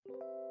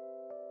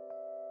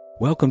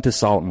Welcome to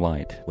Salt and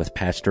Light with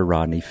Pastor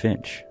Rodney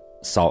Finch.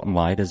 Salt and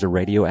Light is a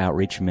radio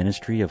outreach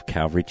ministry of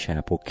Calvary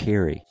Chapel,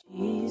 Cary.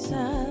 Jesus,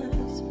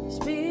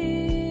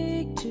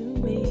 speak to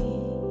me.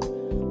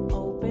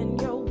 Open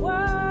your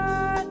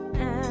word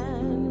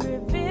and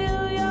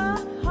reveal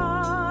your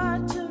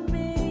heart to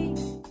me.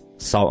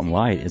 Salt and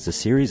Light is a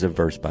series of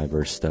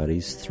verse-by-verse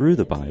studies through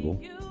the Bible,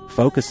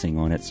 focusing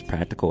on its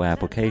practical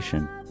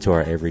application to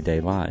our everyday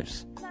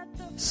lives.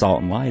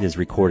 Salt and Light is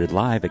recorded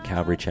live at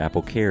Calvary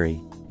Chapel, Cary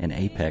in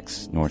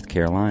Apex, North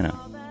Carolina.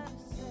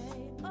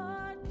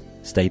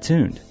 Stay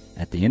tuned.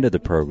 At the end of the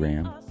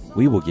program,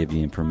 we will give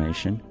you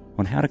information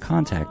on how to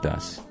contact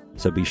us,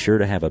 so be sure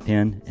to have a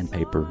pen and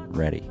paper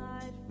ready.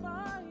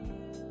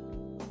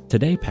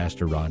 Today,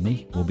 Pastor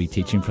Rodney will be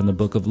teaching from the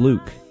book of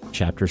Luke,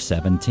 chapter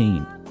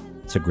 17.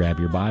 So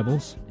grab your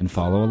Bibles and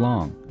follow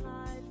along.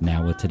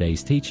 Now with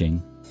today's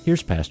teaching,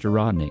 here's Pastor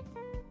Rodney.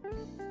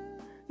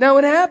 Now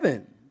it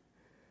happened,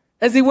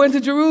 as he went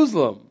to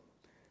Jerusalem,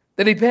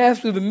 that he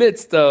passed through the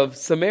midst of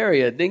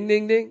Samaria, ding,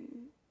 ding, ding,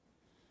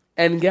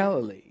 and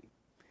Galilee.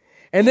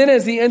 And then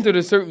as he entered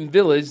a certain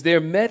village,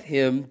 there met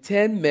him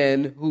 10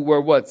 men who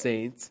were what,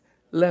 saints?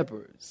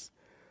 Lepers,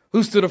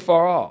 who stood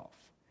afar off.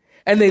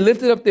 And they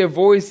lifted up their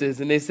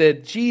voices, and they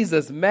said,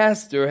 Jesus,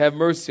 Master, have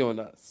mercy on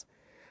us.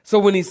 So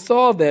when he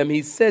saw them,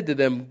 he said to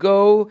them,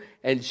 Go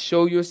and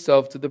show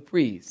yourself to the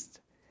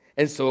priest.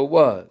 And so it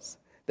was,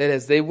 that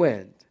as they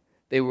went,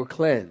 they were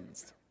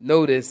cleansed.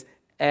 Notice,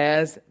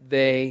 as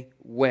they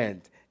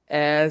went.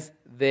 As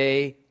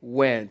they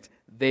went.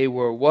 They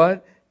were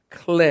what?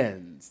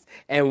 Cleansed.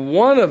 And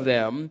one of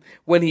them,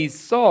 when he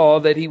saw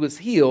that he was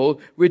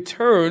healed,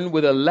 returned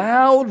with a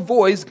loud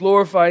voice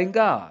glorifying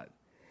God.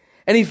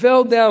 And he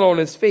fell down on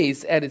his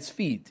face at his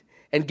feet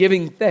and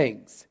giving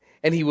thanks.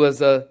 And he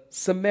was a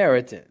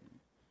Samaritan.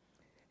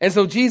 And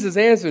so Jesus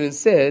answered and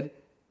said,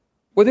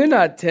 Were there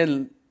not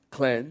 10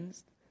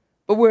 cleansed?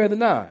 But where are the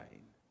 9?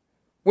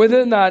 Were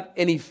there not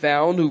any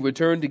found who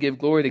returned to give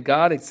glory to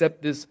God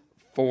except this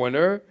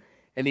foreigner?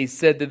 And he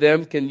said to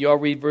them, can y'all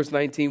read verse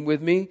 19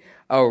 with me?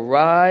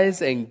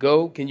 Arise and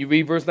go. Can you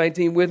read verse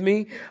 19 with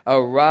me?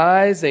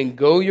 Arise and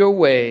go your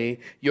way.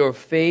 Your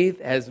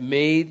faith has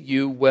made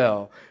you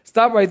well.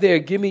 Stop right there.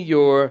 Give me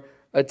your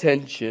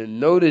attention.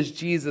 Notice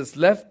Jesus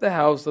left the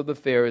house of the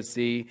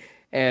Pharisee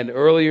and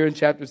earlier in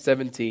chapter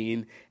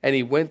 17, and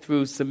he went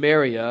through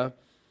Samaria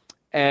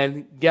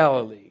and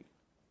Galilee.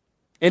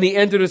 And he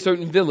entered a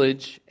certain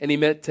village, and he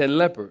met 10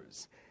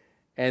 lepers.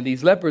 And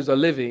these lepers are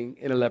living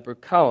in a leper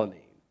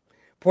colony.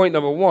 Point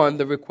number 1,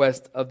 the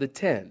request of the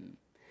 10.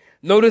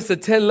 Notice the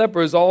 10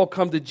 lepers all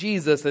come to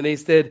Jesus, and they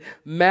said,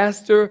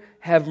 Master,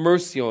 have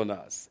mercy on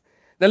us.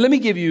 Now, let me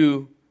give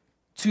you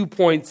 2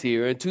 points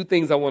here, and 2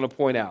 things I want to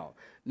point out.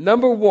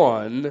 Number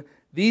 1,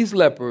 these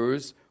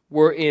lepers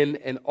were in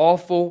an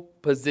awful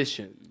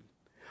position.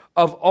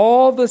 Of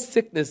all the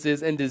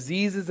sicknesses and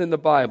diseases in the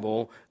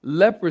Bible,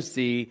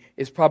 leprosy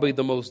is probably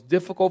the most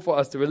difficult for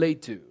us to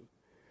relate to.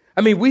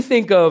 I mean, we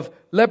think of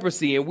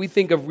leprosy and we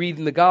think of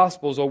reading the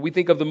Gospels, or we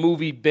think of the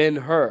movie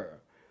Ben-Hur,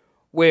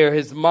 where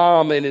his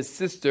mom and his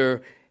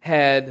sister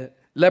had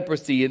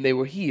leprosy and they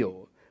were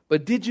healed.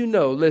 But did you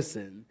know,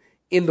 listen,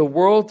 in the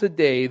world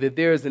today that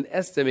there is an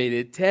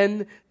estimated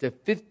 10 to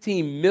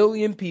 15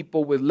 million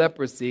people with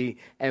leprosy,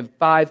 and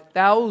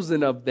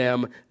 5,000 of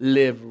them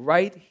live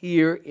right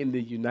here in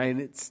the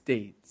United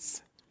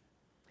States.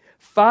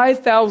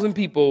 5,000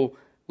 people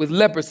with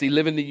leprosy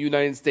live in the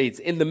United States.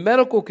 In the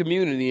medical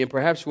community, and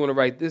perhaps you want to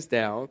write this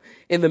down,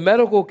 in the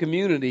medical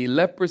community,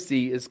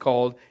 leprosy is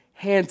called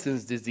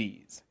Hansen's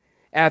disease,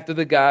 after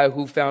the guy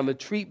who found a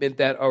treatment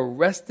that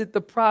arrested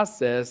the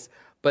process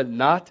but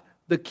not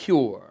the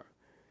cure.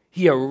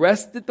 He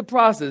arrested the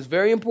process,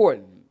 very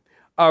important,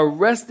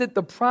 arrested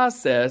the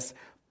process,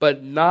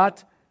 but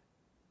not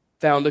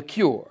found a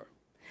cure.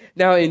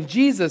 Now, in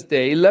Jesus'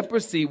 day,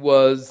 leprosy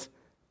was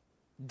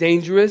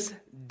dangerous,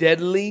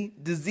 deadly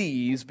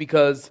disease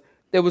because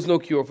there was no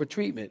cure for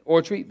treatment.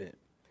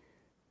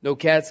 No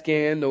CAT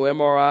scan, no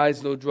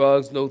MRIs, no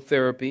drugs, no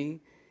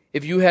therapy.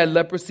 If you had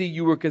leprosy,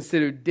 you were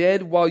considered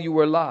dead while you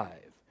were alive.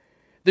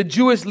 The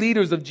Jewish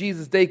leaders of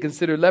Jesus' day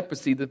considered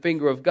leprosy the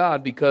finger of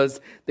God because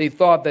they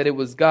thought that it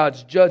was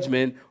God's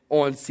judgment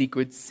on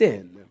secret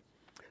sin.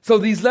 So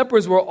these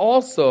lepers were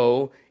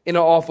also in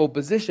an awful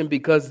position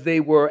because they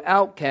were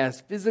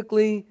outcast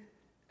physically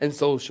and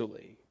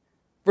socially.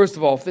 First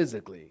of all,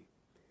 physically.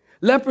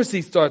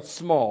 Leprosy starts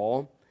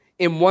small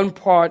in one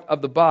part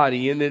of the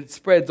body and then it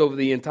spreads over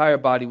the entire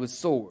body with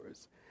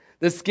sores.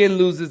 The skin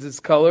loses its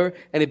color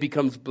and it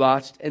becomes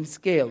blotched and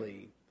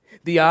scaly.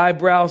 The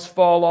eyebrows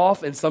fall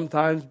off and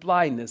sometimes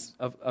blindness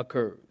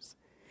occurs.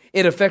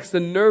 It affects the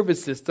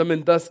nervous system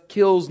and thus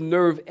kills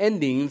nerve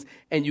endings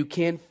and you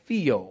can't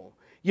feel.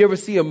 You ever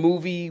see a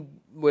movie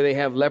where they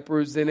have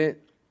lepers in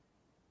it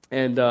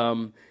and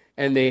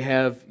they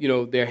have,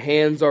 their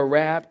hands are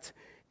wrapped,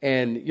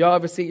 and y'all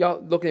ever see,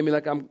 y'all looking at me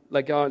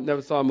like y'all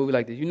never saw a movie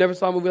like this. You never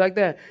saw a movie like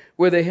that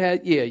where they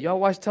had, y'all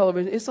watch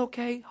television. It's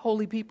okay,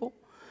 holy people.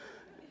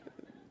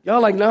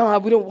 Y'all like, no,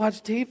 we don't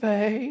watch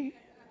TV.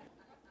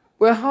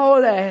 We're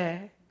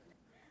holy.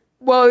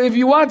 Well, if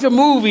you watch a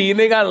movie and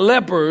they got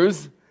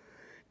lepers,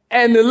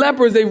 and the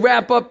lepers, they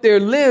wrap up their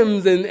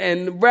limbs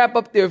and wrap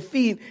up their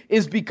feet,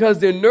 is because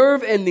their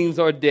nerve endings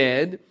are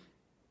dead.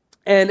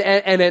 And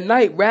at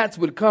night, rats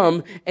would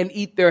come and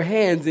eat their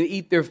hands and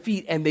eat their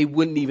feet, and they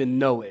wouldn't even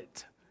know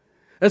it.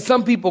 And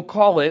some people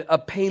call it a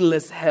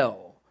painless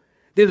hell.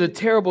 There's a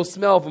terrible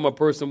smell from a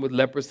person with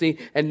leprosy,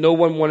 and no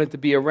one wanted to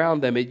be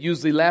around them. It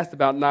usually lasts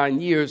about 9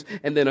 years,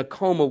 and then a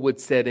coma would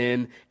set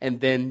in,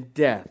 and then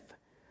death.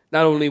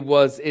 Not only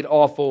was it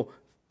awful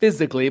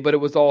physically, but it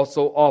was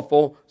also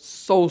awful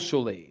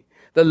socially.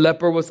 The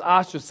leper was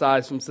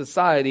ostracized from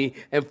society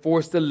and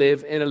forced to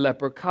live in a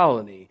leper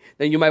colony.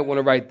 Now you might want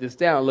to write this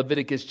down.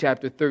 Leviticus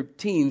chapter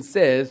 13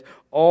 says,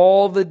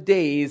 all the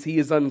days he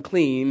is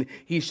unclean,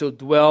 he shall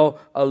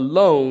dwell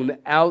alone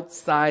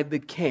outside the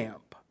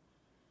camp.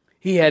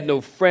 He had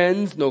no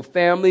friends, no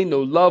family,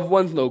 no loved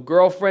ones, no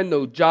girlfriend,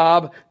 no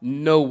job,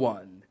 no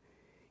one.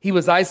 He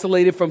was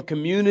isolated from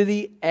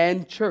community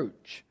and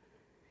church.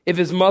 If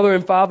his mother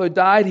and father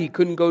died, he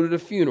couldn't go to the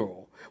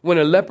funeral. When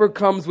a leper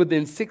comes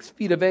within 6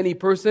 feet of any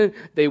person,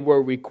 they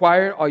were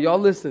required. Are y'all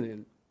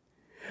listening?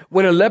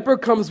 When a leper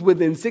comes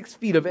within 6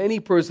 feet of any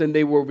person,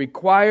 they were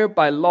required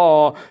by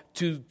law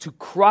to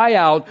cry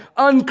out,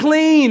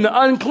 unclean,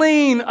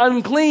 unclean,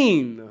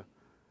 unclean.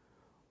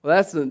 Well,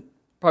 that's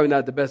probably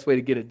not the best way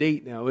to get a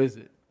date now, is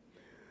it?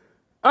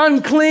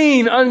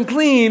 Unclean,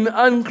 unclean,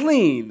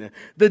 unclean.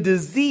 The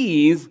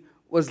disease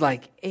was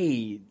like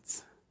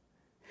AIDS.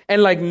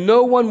 And like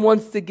no one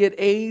wants to get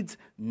AIDS,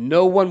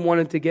 no one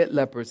wanted to get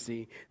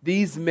leprosy.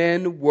 These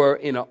men were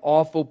in an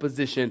awful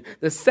position.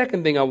 The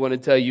second thing I want to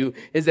tell you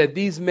is that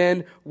these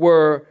men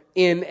were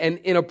in an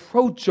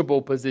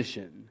inapproachable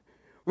position.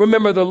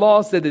 Remember, the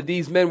law said that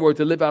these men were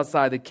to live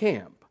outside the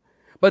camp.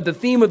 But the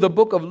theme of the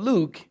book of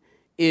Luke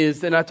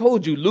is, and I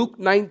told you, Luke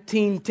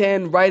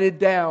 19:10, write it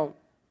down.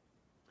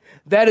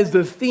 That is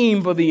the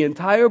theme for the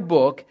entire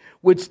book,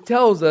 which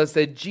tells us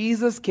that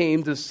Jesus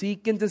came to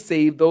seek and to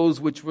save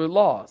those which were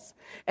lost.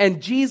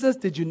 And Jesus,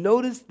 did you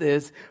notice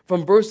this?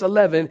 From verse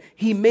 11,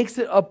 he makes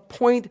it a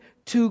point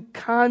to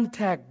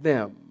contact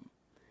them.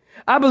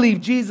 I believe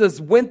Jesus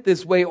went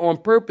this way on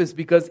purpose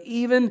because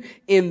even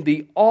in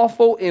the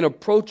awful,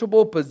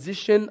 inapproachable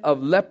position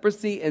of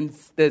leprosy and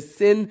the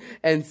sin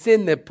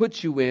that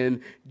puts you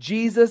in,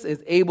 Jesus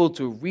is able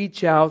to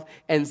reach out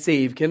and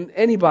save. Can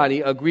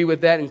anybody agree with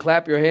that and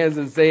clap your hands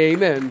and say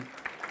amen?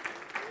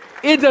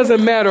 It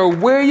doesn't matter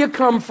where you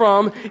come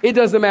from. It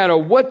doesn't matter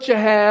what you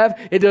have.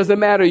 It doesn't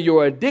matter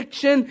your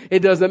addiction. It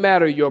doesn't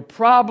matter your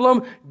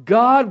problem.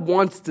 God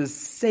wants to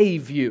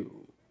save you.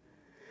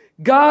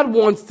 God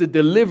wants to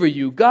deliver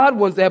you. God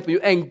wants to help you.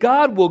 And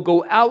God will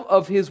go out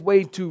of his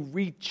way to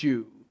reach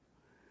you.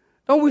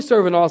 Don't we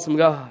serve an awesome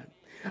God?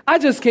 I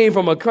just came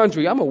from a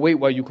country. I'm going to wait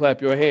while you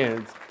clap your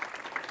hands.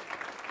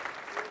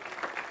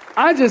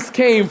 I just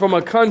came from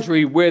a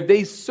country where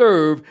they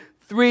serve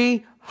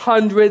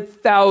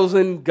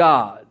 300,000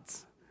 gods.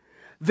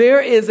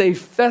 There is a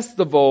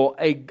festival,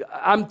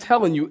 I'm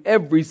telling you,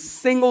 every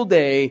single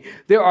day,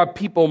 there are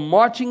people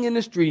marching in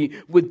the street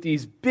with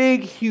these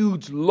big,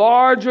 huge,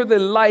 larger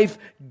than life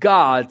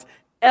gods,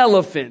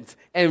 elephants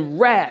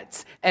and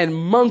rats and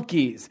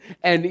monkeys,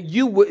 and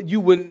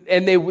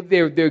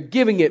they're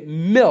giving it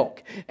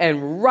milk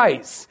and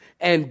rice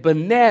and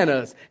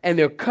bananas, and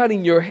they're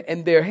cutting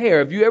their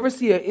hair. If you ever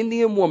see an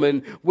Indian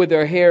woman with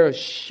her hair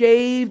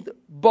shaved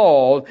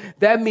bald,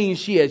 that means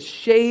she has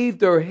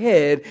shaved her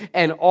head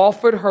and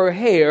offered her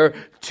hair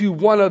to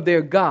one of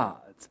their gods.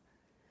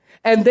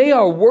 And they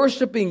are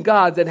worshiping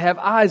gods that have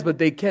eyes, but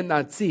they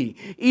cannot see,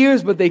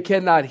 ears, but they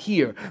cannot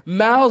hear,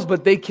 mouths,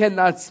 but they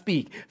cannot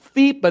speak,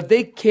 feet, but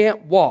they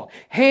can't walk,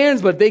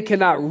 hands, but they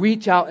cannot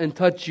reach out and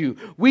touch you.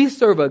 We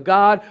serve a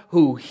God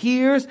who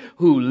hears,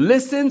 who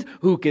listens,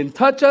 who can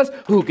touch us,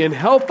 who can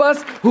help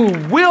us, who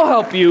will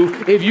help you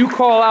if you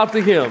call out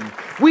to him.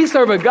 We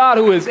serve a God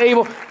who is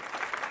able.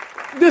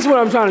 This is what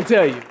I'm trying to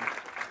tell you.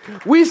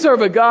 We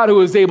serve a God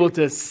who is able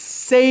to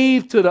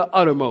save to the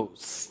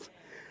uttermost.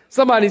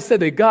 Somebody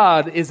said that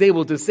God is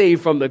able to save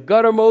from the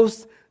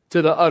guttermost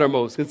to the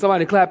uttermost. Can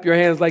somebody clap your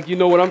hands like you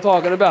know what I'm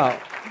talking about?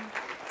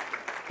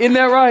 Isn't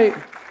that right?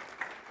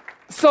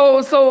 So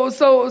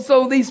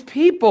these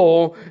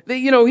people,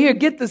 here,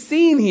 get the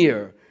scene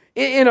here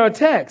in our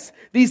text.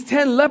 These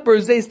 10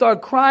 lepers, they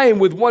start crying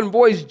with one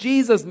voice,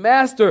 Jesus,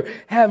 Master,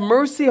 have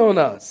mercy on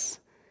us.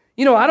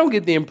 I don't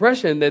get the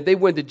impression that they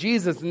went to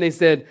Jesus and they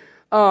said,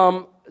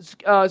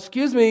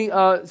 excuse me,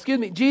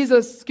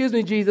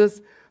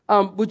 Jesus,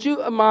 would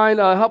you mind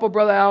help a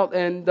brother out,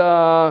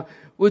 and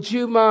would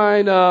you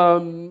mind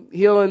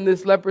healing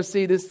this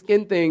leprosy? This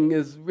skin thing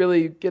is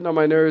really getting on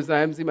my nerves. I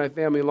haven't seen my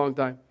family in a long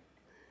time.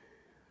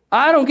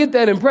 I don't get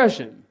that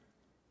impression.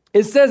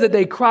 It says that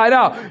they cried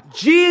out,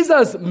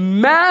 Jesus,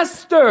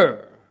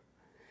 Master,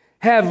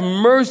 have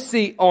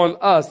mercy on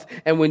us.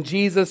 And when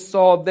Jesus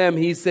saw them,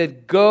 he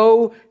said,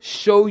 go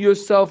show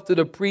yourself to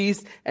the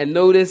priest. And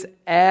notice,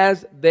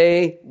 as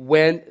they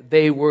went,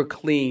 they were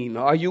clean.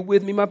 Are you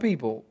with me, my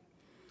people?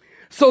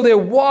 So they're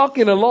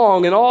walking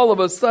along, and all of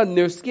a sudden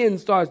their skin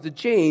starts to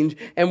change.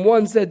 And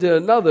one said to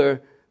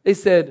another, they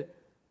said,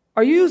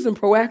 "Are you using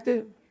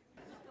Proactive?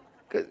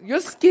 'Cause your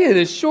skin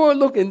is sure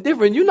looking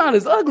different. You're not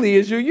as ugly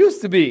as you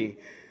used to be."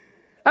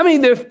 I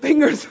mean, their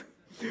fingers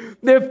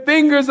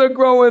are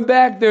growing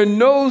back, their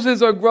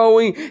noses are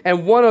growing,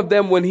 and one of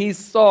them, when he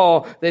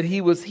saw that he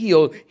was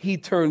healed, he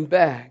turned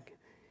back,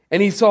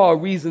 and he saw a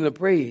reason to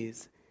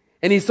praise,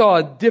 and he saw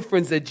a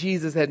difference that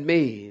Jesus had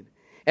made.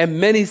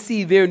 And many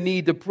see their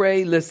need to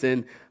pray,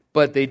 listen,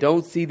 but they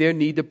don't see their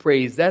need to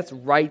praise. That's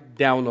write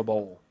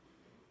downable.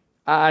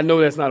 I know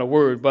that's not a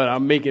word, but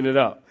I'm making it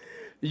up.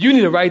 You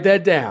need to write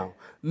that down.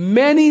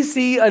 Many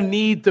see a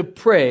need to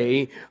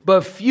pray,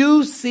 but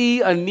few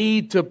see a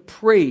need to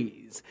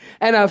praise.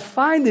 And I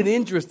find it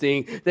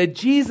interesting that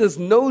Jesus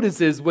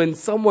notices when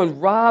someone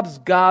robs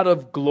God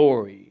of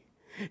glory.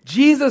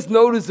 Jesus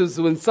notices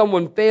when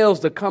someone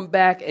fails to come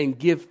back and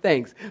give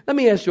thanks. Let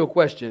me ask you a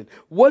question.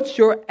 What's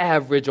your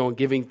average on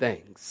giving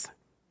thanks?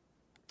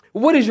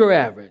 What is your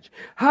average?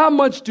 How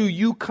much do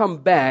you come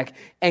back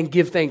and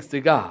give thanks to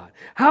God?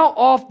 How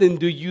often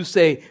do you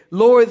say,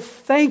 "Lord,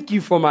 thank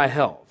you for my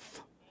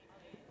health"?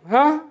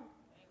 Huh?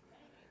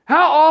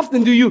 How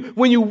often do you,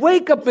 when you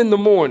wake up in the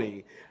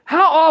morning,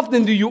 how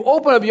often do you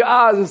open up your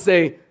eyes and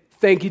say,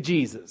 "Thank you,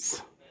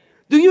 Jesus"?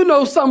 Do you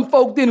know some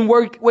folk didn't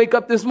wake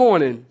up this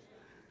morning?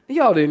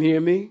 Y'all didn't hear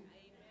me.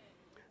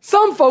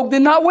 Some folk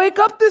did not wake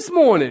up this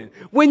morning.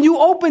 When you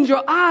opened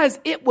your eyes,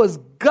 it was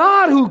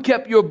God who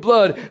kept your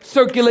blood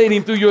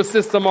circulating through your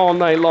system all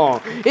night long.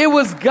 It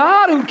was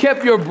God who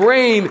kept your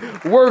brain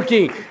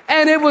working.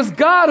 And it was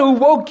God who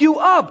woke you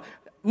up.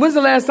 When's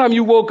the last time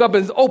you woke up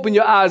and opened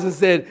your eyes and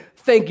said,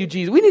 "Thank you,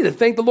 Jesus"? We need to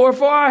thank the Lord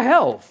for our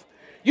health.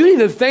 You need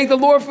to thank the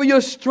Lord for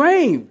your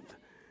strength.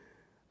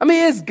 I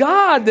mean, it's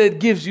God that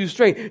gives you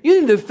strength.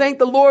 You need to thank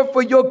the Lord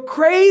for your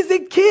crazy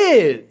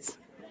kids.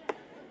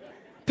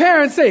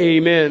 Parents, say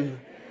amen.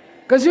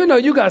 Because you know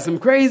you got some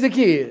crazy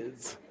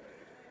kids.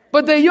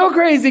 But they're your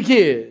crazy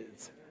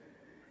kids.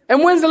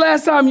 And when's the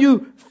last time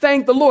you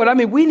thanked the Lord? I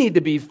mean, we need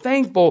to be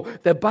thankful.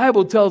 The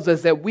Bible tells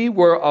us that we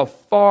were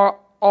afar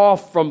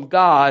off from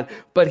God,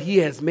 but he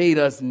has made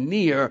us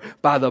near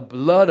by the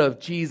blood of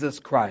Jesus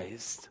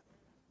Christ.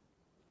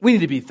 We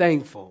need to be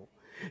thankful.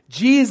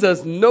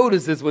 Jesus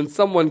notices when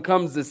someone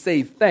comes to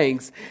say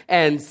thanks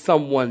and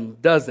someone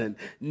doesn't.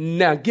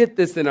 Now get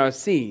this in our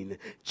scene.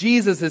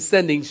 Jesus is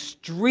sending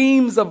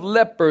streams of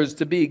lepers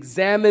to be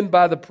examined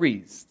by the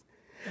priest.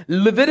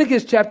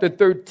 Leviticus chapter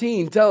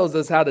 13 tells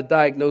us how to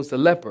diagnose a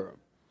leper.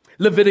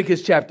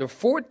 Leviticus chapter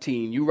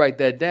 14, you write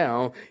that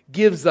down,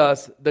 gives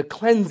us the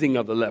cleansing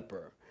of the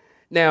leper.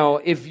 Now,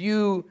 if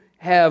you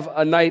have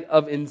a night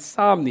of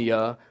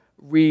insomnia,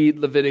 read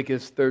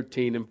Leviticus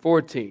 13 and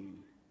 14.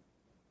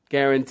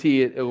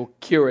 Guarantee it will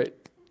cure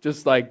it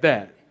just like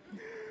that.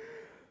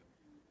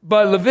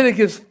 But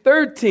Leviticus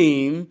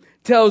 13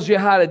 tells you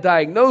how to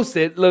diagnose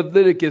it.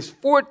 Leviticus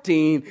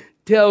 14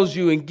 tells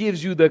you and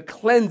gives you the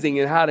cleansing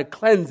and how to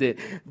cleanse it.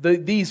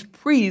 These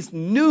priests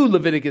knew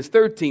Leviticus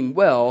 13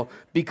 well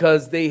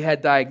because they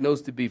had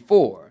diagnosed it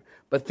before.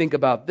 But think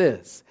about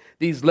this.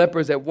 These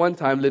lepers at one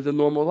time lived a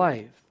normal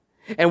life.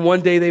 And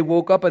one day they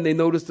woke up and they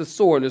noticed a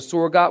sore, and the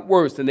sore got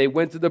worse, and they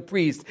went to the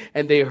priest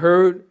and they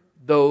heard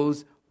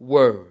those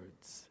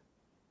words.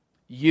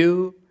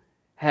 "You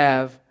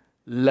have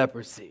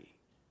leprosy."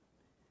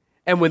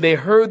 And when they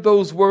heard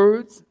those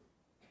words,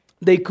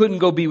 they couldn't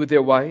go be with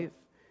their wife,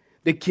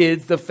 the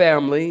kids, the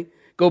family,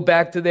 go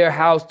back to their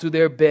house, to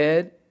their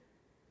bed.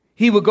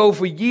 He would go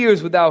for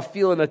years without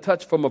feeling a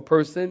touch from a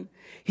person.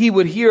 He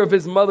would hear of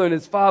his mother and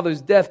his father's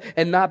death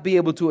and not be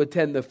able to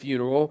attend the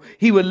funeral.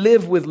 He would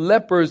live with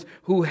lepers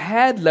who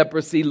had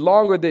leprosy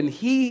longer than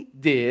he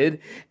did,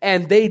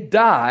 and they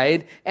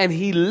died, and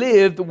he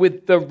lived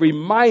with the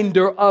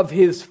reminder of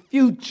his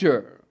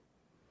future.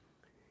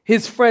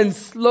 His friends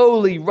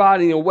slowly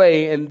rotting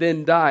away and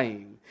then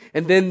dying.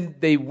 And then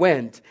they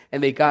went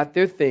and they got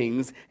their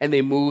things and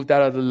they moved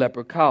out of the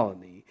leper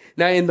colony.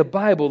 Now, in the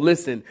Bible,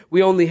 listen,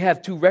 we only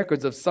have two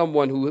records of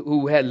someone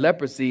who had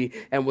leprosy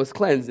and was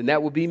cleansed. And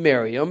that would be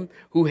Miriam,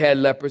 who had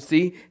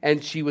leprosy,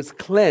 and she was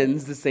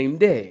cleansed the same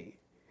day.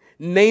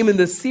 Naaman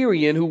the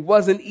Syrian, who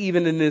wasn't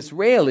even an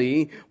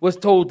Israeli, was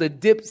told to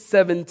dip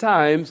 7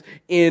 times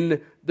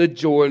in the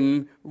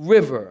Jordan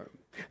River.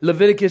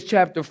 Leviticus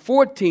chapter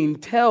 14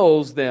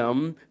 tells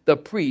them, the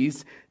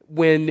priests,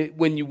 when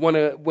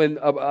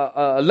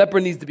a leper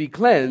needs to be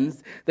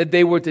cleansed, that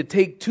they were to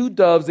take 2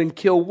 doves and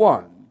kill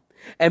one,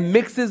 and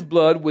mix his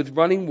blood with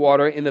running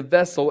water in a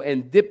vessel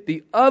and dip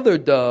the other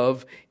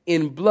dove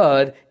in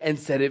blood and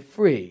set it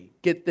free.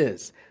 Get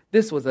this.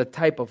 This was a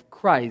type of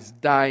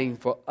Christ dying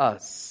for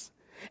us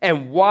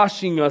and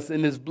washing us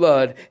in his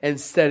blood and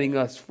setting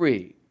us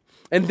free.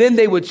 And then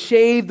they would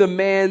shave the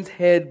man's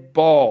head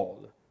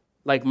bald,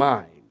 like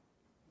mine.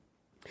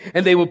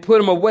 And they would put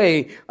him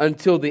away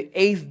until the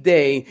 8th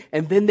day,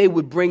 and then they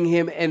would bring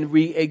him and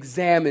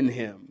re-examine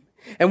him.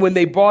 And when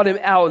they brought him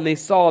out and they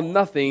saw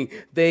nothing,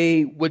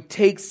 they would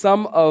take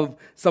some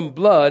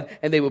blood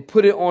and they would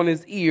put it on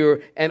his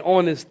ear and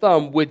on his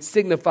thumb, which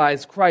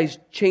signifies Christ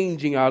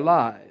changing our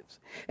lives.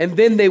 And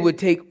then they would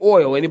take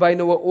oil. Anybody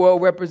know what oil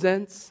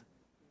represents?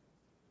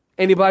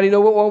 Anybody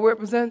know what oil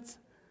represents?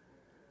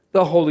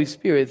 The Holy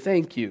Spirit.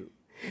 Thank you.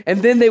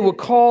 And then they would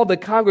call the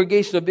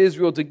congregation of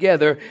Israel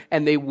together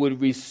and they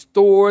would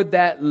restore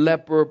that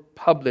leper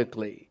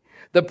publicly.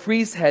 The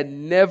priests had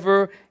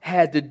never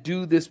had to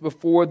do this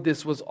before.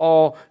 This was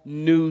all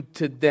new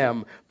to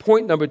them.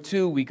 Point number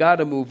 2, we got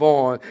to move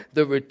on.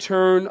 The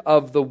return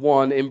of the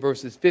one in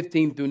verses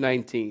 15 through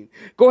 19.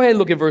 Go ahead and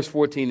look at verse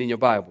 14 in your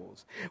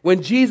Bibles.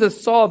 When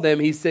Jesus saw them,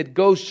 he said,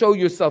 go show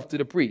yourself to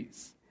the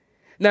priests.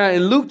 Now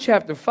in Luke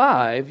chapter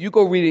 5, you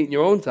go read it in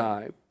your own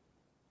time.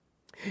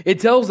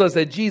 It tells us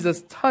that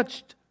Jesus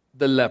touched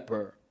the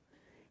leper.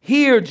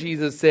 Here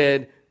Jesus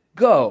said,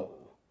 go.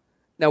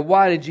 Now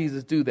why did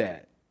Jesus do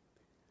that?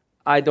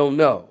 I don't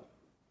know.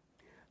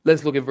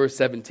 Let's look at verse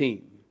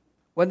 17.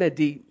 Wasn't that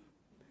deep?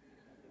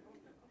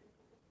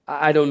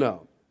 I don't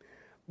know.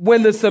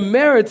 When the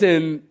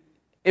Samaritan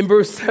in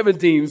verse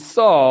 17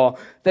 saw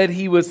that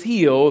he was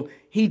healed,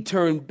 he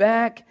turned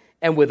back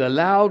and with a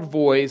loud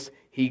voice,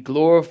 he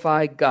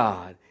glorified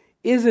God.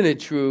 Isn't it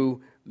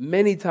true?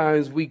 Many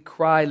times we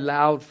cry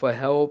loud for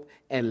help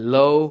and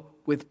low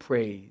with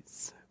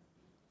praise.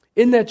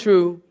 Isn't that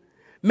true?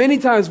 Many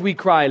times we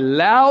cry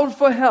loud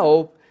for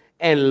help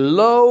and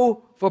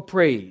low for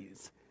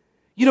praise.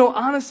 You know,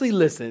 honestly,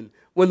 listen,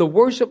 when the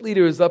worship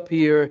leader is up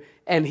here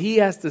and he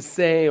has to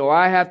say, or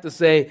I have to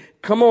say,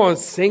 come on,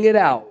 sing it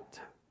out.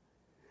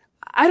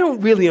 I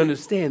don't really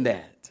understand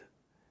that.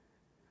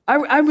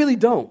 I really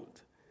don't.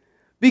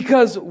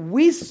 Because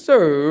we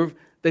serve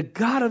the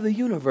God of the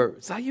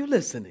universe. Are you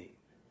listening?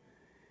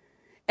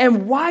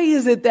 And why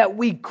is it that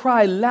we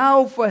cry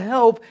loud for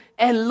help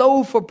and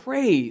low for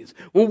praise?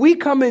 When we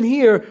come in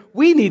here,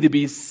 we need to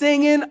be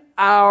singing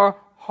our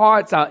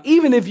hearts out,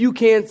 even if you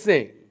can't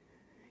sing.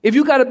 If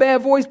you got a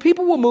bad voice,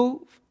 people will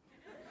move.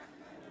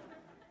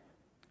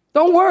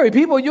 Don't worry,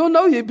 people, you'll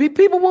know you.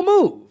 People will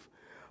move.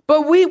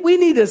 But we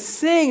need to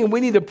sing and we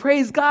need to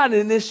praise God.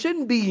 And this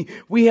shouldn't be,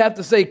 we have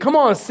to say, come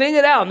on, sing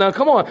it out. Now,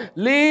 come on,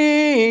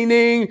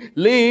 leaning,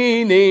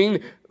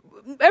 leaning.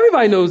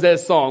 Everybody knows that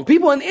song.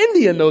 People in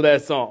India know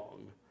that song.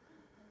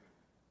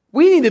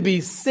 We need to be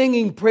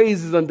singing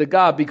praises unto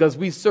God because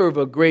we serve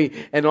a great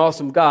and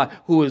awesome God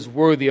who is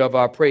worthy of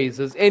our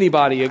praises.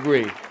 Anybody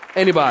agree?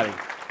 Anybody?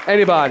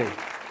 Anybody?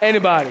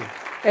 Anybody?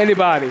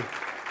 Anybody?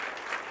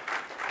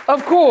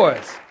 Of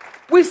course,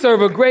 we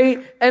serve a great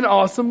and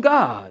awesome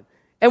God.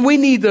 And we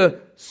need to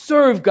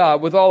serve God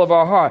with all of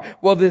our heart.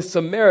 Well, this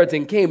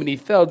Samaritan came and he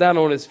fell down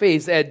on his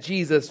face at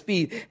Jesus'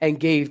 feet and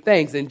gave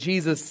thanks. And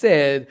Jesus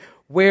said,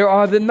 where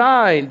are the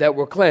 9 that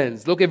were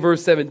cleansed? Look at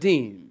verse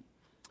 17.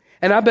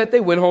 And I bet they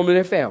went home to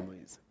their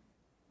families.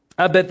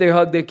 I bet they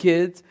hugged their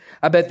kids.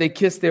 I bet they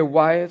kissed their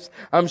wives.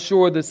 I'm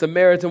sure the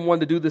Samaritan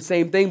wanted to do the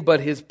same thing, but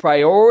his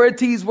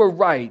priorities were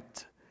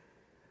right.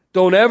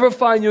 Don't ever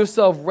find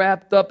yourself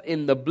wrapped up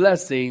in the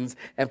blessings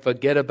and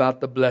forget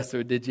about the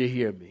blesser. Did you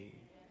hear me?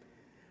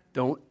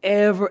 Don't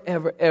ever,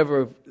 ever,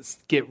 ever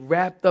get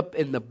wrapped up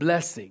in the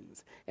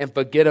blessings and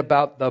forget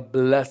about the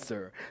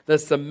blesser. The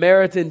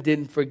Samaritan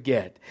didn't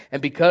forget. And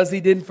because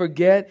he didn't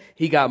forget,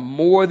 he got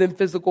more than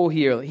physical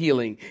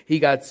healing. He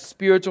got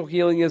spiritual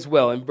healing as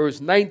well. In verse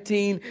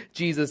 19,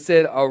 Jesus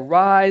said,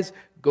 arise,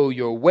 go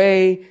your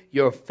way.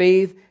 Your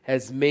faith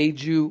has made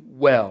you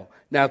well.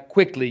 Now,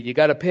 quickly, you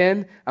got a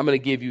pen? I'm going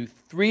to give you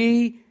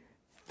 3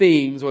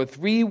 things or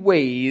 3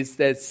 ways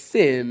that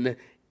sin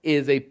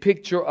is a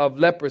picture of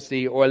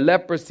leprosy, or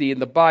leprosy in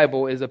the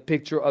Bible is a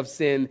picture of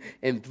sin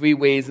in 3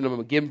 ways, and I'm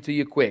going to give them to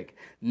you quick.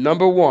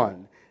 Number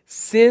 1,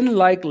 sin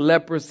like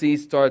leprosy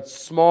starts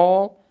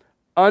small,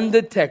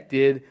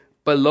 undetected,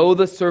 below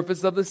the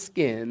surface of the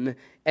skin,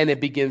 and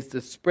it begins to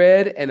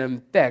spread and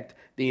infect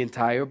the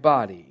entire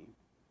body.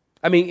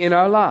 I mean, in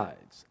our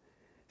lives,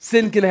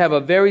 sin can have a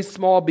very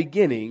small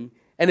beginning,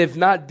 and if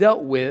not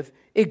dealt with,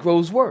 it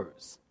grows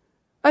worse.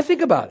 I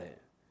think about it.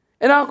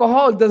 An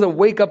alcoholic doesn't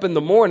wake up in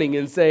the morning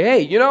and say, hey,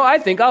 you know, I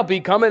think I'll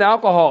become an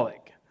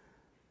alcoholic.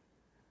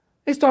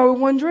 They start with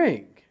 1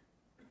 drink.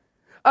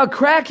 A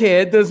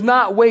crackhead does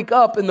not wake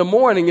up in the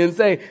morning and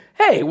say,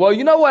 hey, well,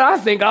 you know what? I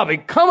think I'll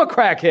become a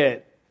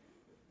crackhead.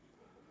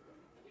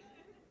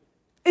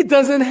 It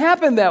doesn't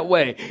happen that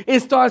way. It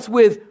starts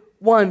with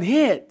 1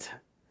 hit.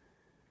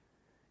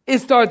 It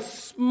starts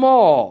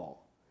small.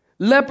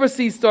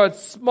 Leprosy starts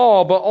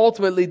small, but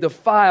ultimately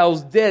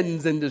defiles,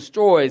 deadens, and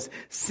destroys.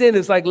 Sin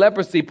is like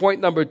leprosy,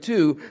 point number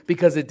 2,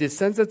 because it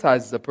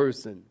desensitizes a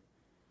person.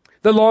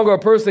 The longer a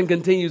person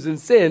continues in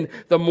sin,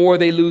 the more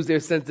they lose their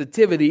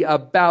sensitivity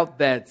about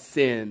that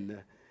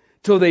sin,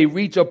 till they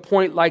reach a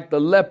point like the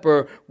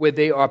leper where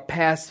they are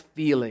past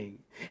feeling,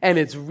 and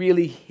it's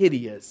really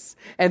hideous,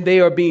 and they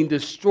are being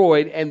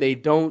destroyed, and they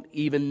don't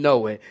even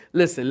know it.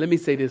 Listen, let me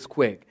say this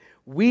quick.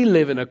 We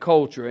live in a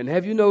culture, and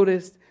have you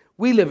noticed?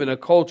 We live in a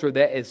culture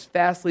that is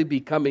fastly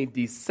becoming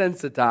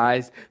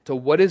desensitized to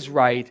what is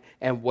right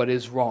and what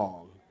is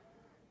wrong.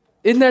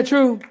 Isn't that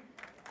true?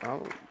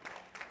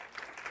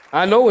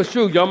 I know it's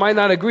true. Y'all might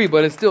not agree,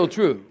 but it's still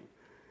true.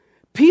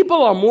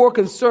 People are more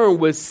concerned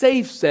with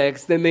safe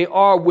sex than they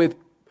are with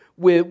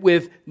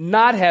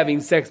not having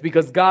sex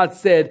because God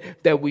said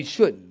that we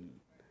shouldn't.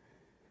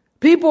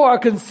 People are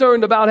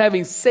concerned about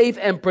having safe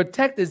and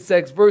protected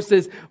sex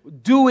versus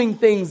doing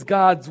things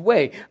God's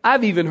way.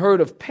 I've even heard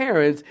of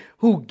parents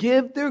who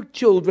give their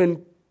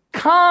children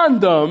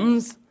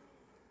condoms.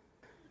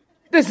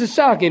 This is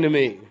shocking to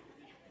me.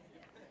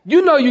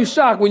 You know you're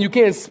shocked when you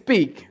can't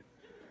speak.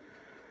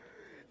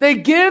 They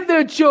give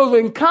their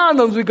children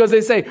condoms because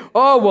they say,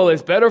 oh, well,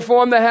 it's better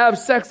for them to have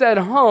sex at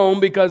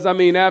home because,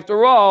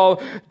 after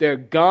all, they're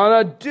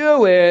gonna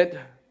do it.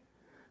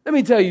 Let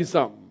me tell you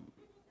something.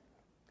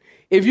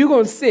 If you're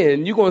going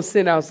to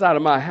sin outside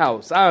of my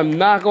house. I'm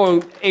not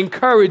going to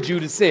encourage you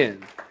to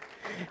sin.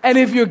 And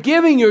if you're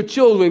giving your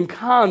children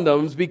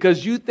condoms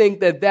because you think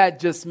that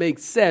just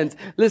makes sense,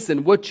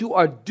 listen, what you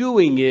are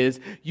doing is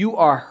you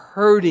are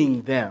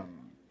hurting them.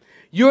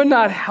 You're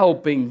not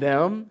helping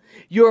them.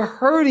 You're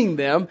hurting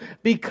them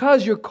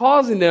because you're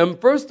causing them,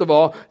 first of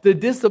all, to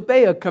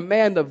disobey a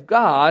command of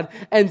God.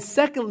 And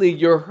secondly,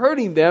 you're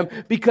hurting them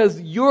because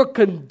you're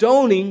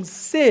condoning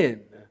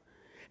sin.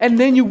 And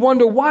then you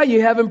wonder why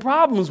you're having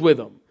problems with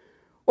them.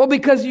 Well,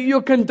 because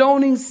you're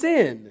condoning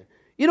sin.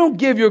 You don't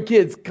give your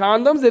kids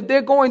condoms. If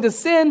they're going to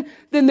sin,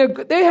 then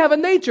they have a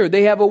nature.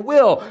 They have a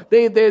will.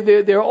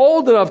 They're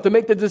old enough to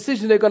make the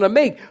decision they're going to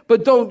make.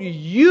 But don't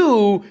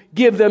you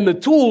give them the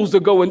tools to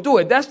go and do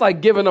it. That's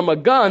like giving them a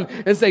gun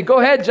and say,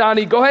 go ahead,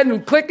 Johnny, go ahead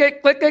and click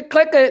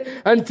it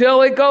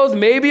until it goes,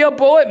 maybe a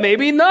bullet,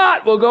 maybe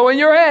not, will go in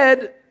your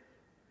head.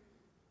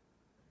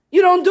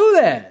 You don't do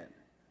that.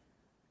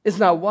 It's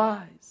not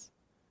wise.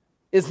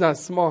 It's not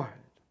smart.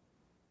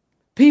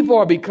 People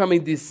are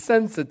becoming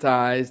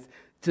desensitized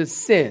to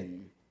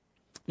sin.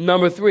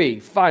 Number 3,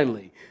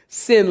 finally,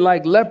 sin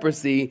like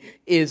leprosy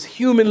is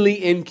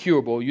humanly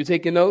incurable. You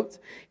taking notes?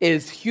 It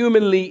is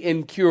humanly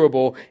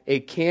incurable.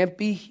 It can't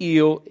be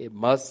healed. It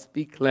must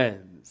be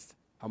cleansed.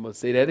 I'm going to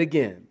say that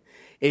again.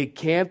 It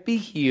can't be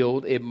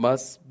healed. It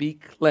must be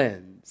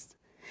cleansed.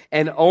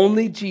 And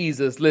only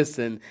Jesus,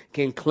 listen,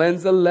 can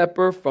cleanse a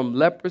leper from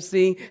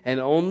leprosy, and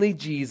only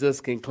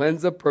Jesus can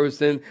cleanse a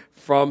person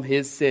from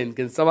his sin.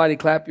 Can somebody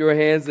clap your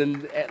hands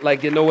and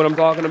like you know what I'm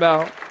talking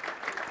about?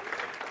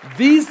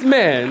 These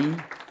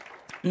men,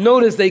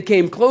 notice they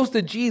came close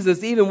to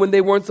Jesus even when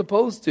they weren't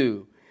supposed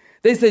to.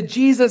 They said,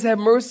 Jesus, have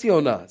mercy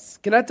on us.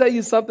 Can I tell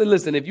you something?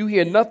 Listen, if you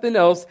hear nothing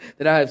else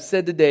that I have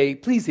said today,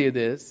 please hear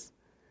this.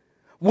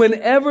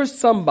 Whenever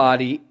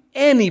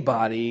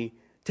anybody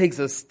takes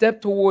a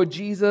step toward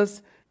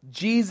Jesus,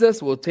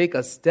 Jesus will take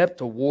a step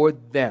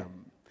toward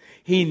them.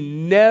 He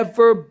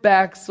never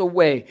backs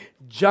away.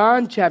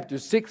 John chapter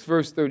 6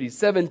 verse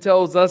 37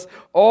 tells us,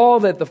 all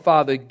that the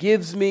Father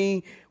gives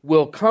me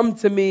will come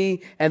to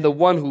me, and the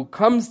one who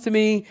comes to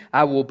me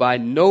I will by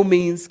no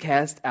means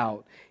cast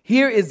out.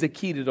 Here is the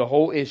key to the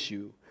whole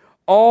issue.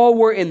 All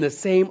were in the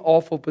same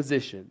awful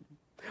position.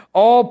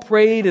 All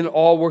prayed and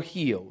all were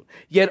healed.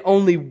 Yet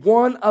only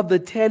one of the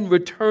 10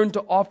 returned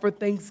to offer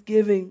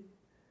thanksgiving.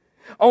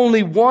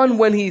 Only one,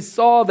 when he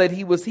saw that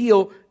he was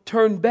healed,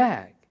 turned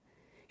back.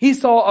 He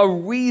saw a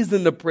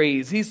reason to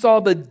praise. He saw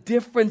the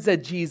difference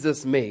that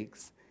Jesus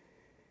makes.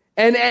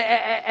 And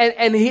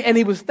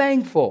he was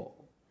thankful.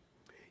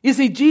 You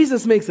see,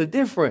 Jesus makes a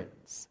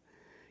difference.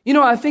 You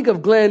know, I think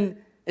of Glenn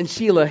and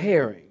Sheila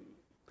Herring.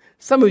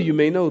 Some of you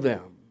may know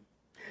them.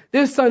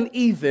 Their son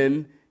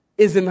Ethan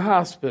is in the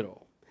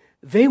hospital.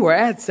 They were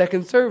at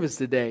second service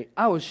today.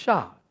 I was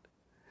shocked.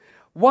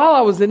 While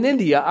I was in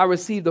India, I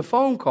received a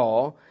phone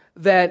call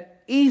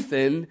that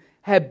Ethan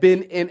had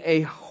been in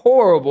a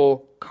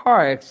horrible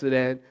car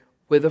accident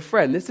with a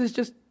friend. This is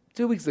just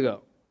 2 weeks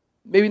ago.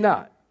 Maybe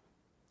not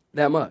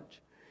that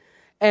much.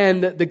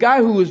 And the guy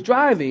who was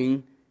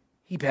driving,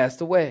 he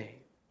passed away.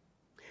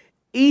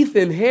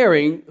 Ethan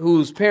Herring,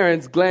 whose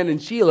parents, Glenn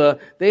and Sheila,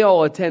 they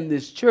all attend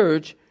this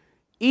church.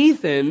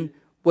 Ethan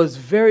was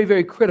very,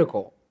 very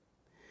critical.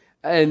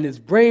 And his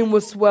brain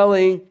was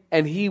swelling,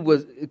 and he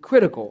was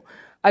critical.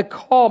 I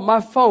called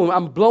my phone.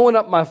 I'm blowing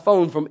up my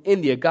phone from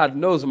India. God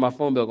knows what my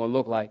phone bill is going to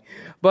look like.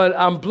 But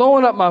I'm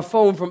blowing up my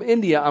phone from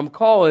India. I'm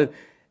calling,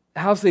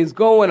 how's things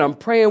going? I'm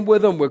praying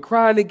with him. We're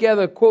crying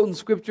together, quoting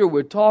scripture.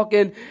 We're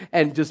talking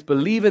and just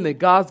believing that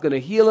God's going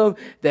to heal him,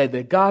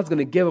 that God's going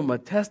to give him a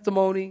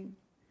testimony.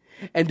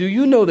 And do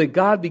you know that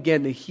God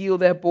began to heal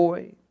that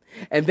boy?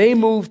 And they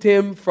moved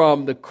him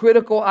from the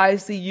critical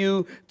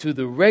ICU to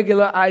the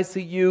regular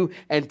ICU.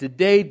 And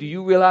today, do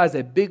you realize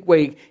that Big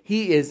Wake,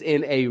 he is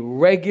in a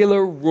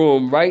regular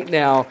room right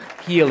now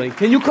healing.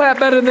 Can you clap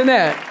better than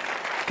that?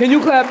 Can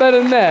you clap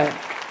better than that?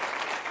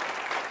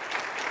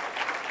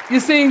 You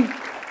see,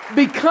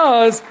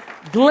 because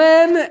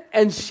Glenn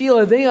and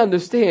Sheila, they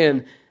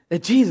understand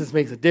that Jesus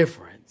makes a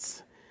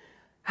difference.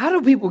 How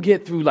do people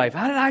get through life?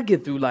 How did I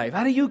get through life?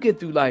 How do you get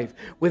through life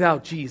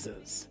without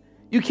Jesus?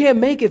 You can't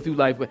make it through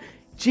life. But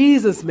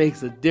Jesus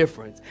makes a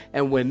difference.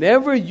 And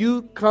whenever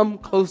you come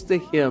close to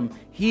him,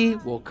 he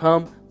will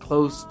come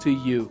close to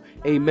you.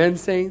 Amen,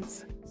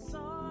 saints?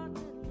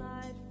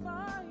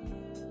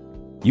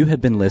 You have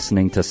been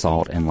listening to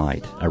Salt and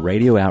Light, a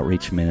radio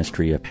outreach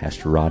ministry of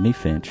Pastor Rodney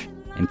Finch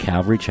in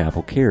Calvary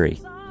Chapel, Cary,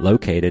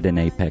 located in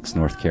Apex,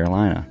 North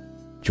Carolina.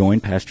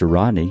 Join Pastor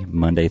Rodney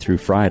Monday through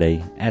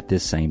Friday at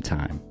this same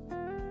time.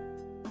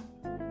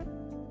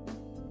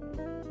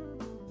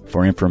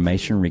 For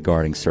information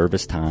regarding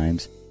service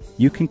times,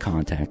 you can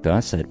contact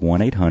us at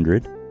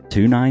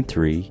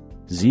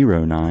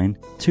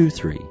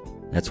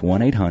 1-800-293-0923. That's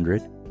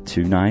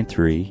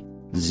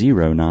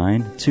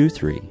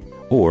 1-800-293-0923.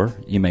 Or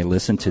you may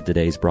listen to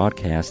today's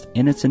broadcast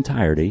in its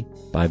entirety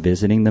by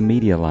visiting the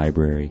media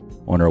library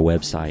on our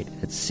website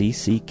at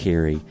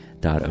cccary.org.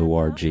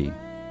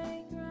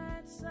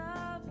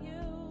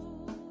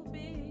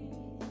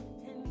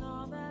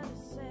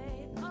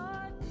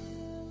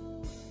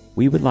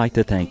 We would like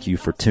to thank you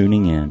for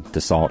tuning in to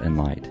Salt and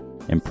Light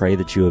and pray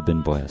that you have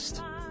been blessed.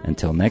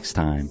 Until next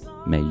time,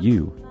 may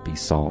you be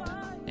salt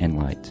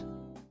and light.